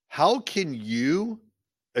How can you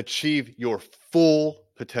achieve your full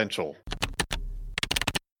potential?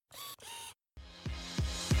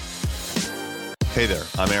 Hey there,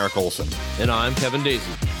 I'm Eric Olson. And I'm Kevin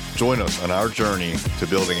Daisy. Join us on our journey to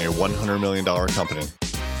building a $100 million company.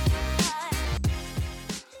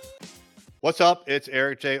 What's up? It's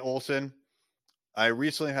Eric J. Olson. I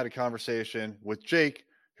recently had a conversation with Jake,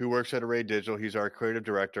 who works at Array Digital. He's our creative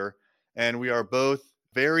director, and we are both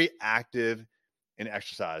very active in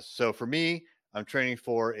exercise. So for me, I'm training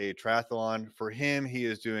for a triathlon. For him, he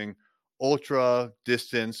is doing ultra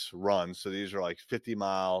distance runs. So these are like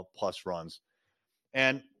 50-mile plus runs.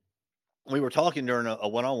 And we were talking during a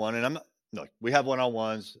one-on-one, and we have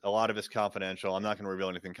one-on-ones. A lot of it's confidential. I'm not going to reveal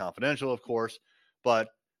anything confidential, of course, but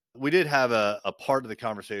we did have a part of the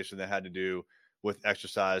conversation that had to do with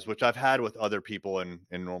exercise, which I've had with other people in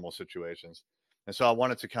normal situations. And so I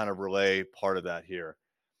wanted to kind of relay part of that here.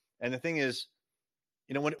 And the thing is,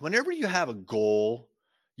 whenever you have a goal,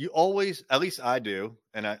 you always, at least I do,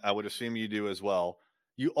 and I would assume you do as well,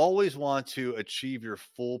 you always want to achieve your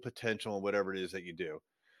full potential in whatever it is that you do.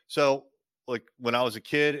 So like when I was a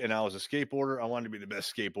kid and I was a skateboarder, I wanted to be the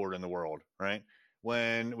best skateboarder in the world, right?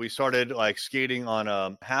 When we started like skating on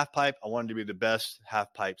a half pipe, I wanted to be the best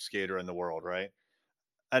half pipe skater in the world, right?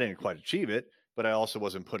 I didn't quite achieve it, but I also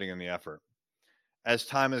wasn't putting in the effort. As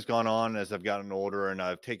time has gone on, as I've gotten older and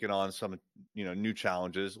I've taken on some, new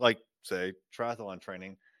challenges, like say triathlon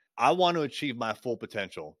training, I want to achieve my full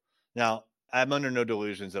potential. Now, I'm under no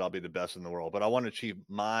delusions that I'll be the best in the world, but I want to achieve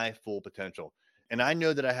my full potential. And I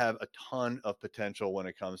know that I have a ton of potential when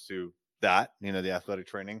it comes to that, the athletic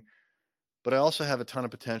training, but I also have a ton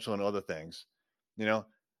of potential in other things.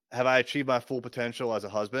 Have I achieved my full potential as a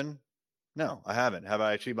husband? No, I haven't. Have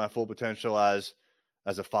I achieved my full potential as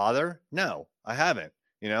a father? No, I haven't.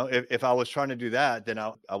 If I was trying to do that, then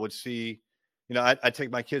I would see, I'd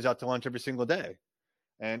take my kids out to lunch every single day.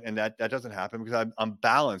 And that doesn't happen because I'm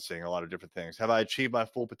balancing a lot of different things. Have I achieved my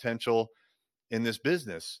full potential in this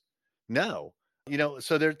business? No.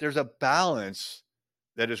 So there's a balance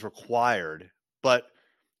that is required. But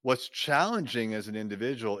what's challenging as an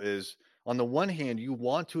individual is, on the one hand, you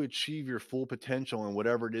want to achieve your full potential in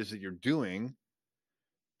whatever it is that you're doing,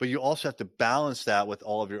 but you also have to balance that with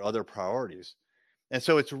all of your other priorities. And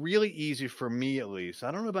so it's really easy for me, at least.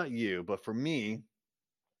 I don't know about you, but for me,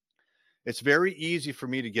 it's very easy for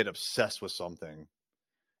me to get obsessed with something.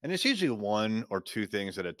 And it's usually one or two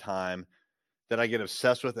things at a time that I get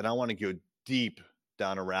obsessed with, and I want to go deep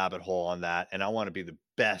down a rabbit hole on that, and I want to be the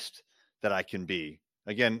best that I can be.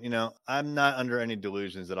 Again, I'm not under any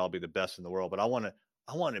delusions that I'll be the best in the world, but I want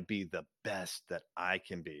to be the best that I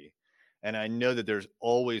can be. And I know that there's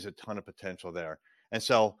always a ton of potential there. And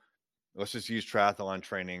so let's just use triathlon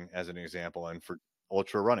training as an example. And for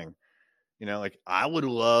ultra running, like I would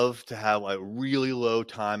love to have a really low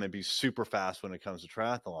time and be super fast when it comes to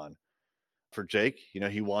triathlon. For Jake,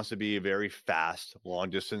 he wants to be a very fast,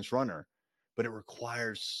 long distance runner, but it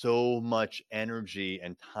requires so much energy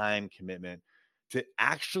and time commitment to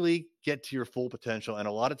actually get to your full potential. And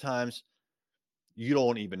a lot of times you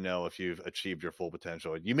don't even know if you've achieved your full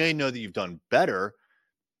potential. You may know that you've done better,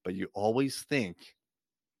 but you always think,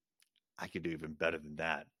 I could do even better than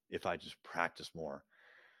that if I just practice more.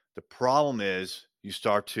 The problem is you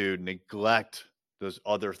start to neglect those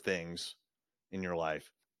other things in your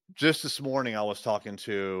life. Just this morning, I was talking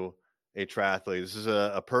to a triathlete. This is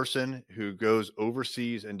a person who goes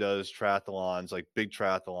overseas and does triathlons, like big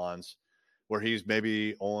triathlons, where he's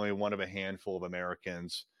maybe only one of a handful of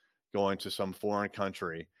Americans going to some foreign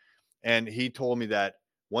country. And he told me that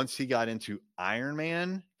once he got into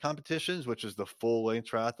Ironman competitions, which is the full length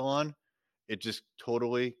triathlon, it just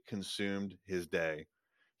totally consumed his day.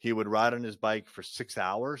 He would ride on his bike for 6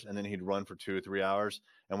 hours and then he'd run for 2 or 3 hours.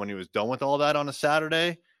 And when he was done with all that on a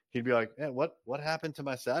Saturday, he'd be like, what happened to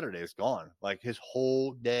my Saturday? It's gone. Like his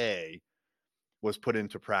whole day was put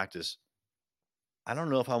into practice. I don't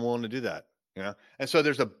know if I'm willing to do that, And so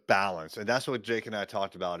there's a balance. And that's what Jake and I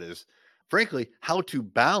talked about is, frankly, how to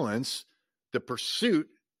balance the pursuit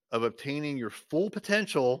of obtaining your full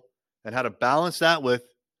potential and how to balance that with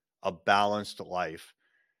a balanced life.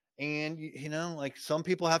 And, like some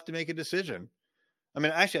people have to make a decision. I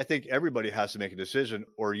mean, actually, I think everybody has to make a decision,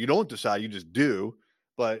 or you don't decide, you just do.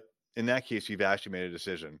 But in that case, you've actually made a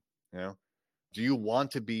decision. Do you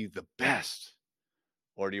want to be the best,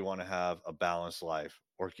 or do you want to have a balanced life,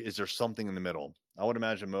 or is there something in the middle? I would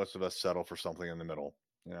imagine most of us settle for something in the middle.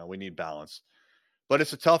 We need balance, but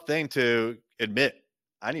it's a tough thing to admit.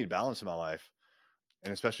 I need balance in my life,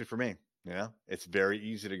 and especially for me, it's very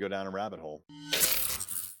easy to go down a rabbit hole.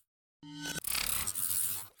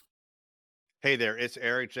 Hey there, it's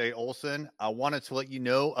Eric J. Olson. I wanted to let you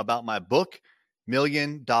know about my book,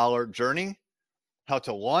 Million Dollar Journey: How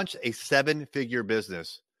to Launch a Seven-Figure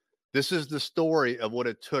Business. This is the story of what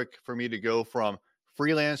it took for me to go from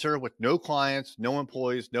freelancer with no clients, no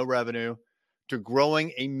employees, no revenue, to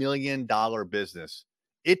growing $1 million business.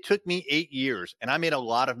 It took me 8 years and I made a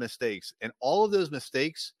lot of mistakes. And all of those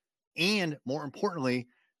mistakes, and more importantly,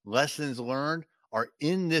 lessons learned, are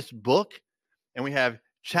in this book. And we have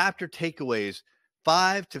chapter takeaways,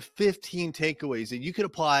 5 to 15 takeaways that you could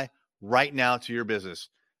apply right now to your business.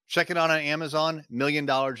 Check it out on Amazon, $1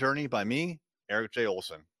 Million Journey by me, Eric J.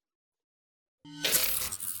 Olson.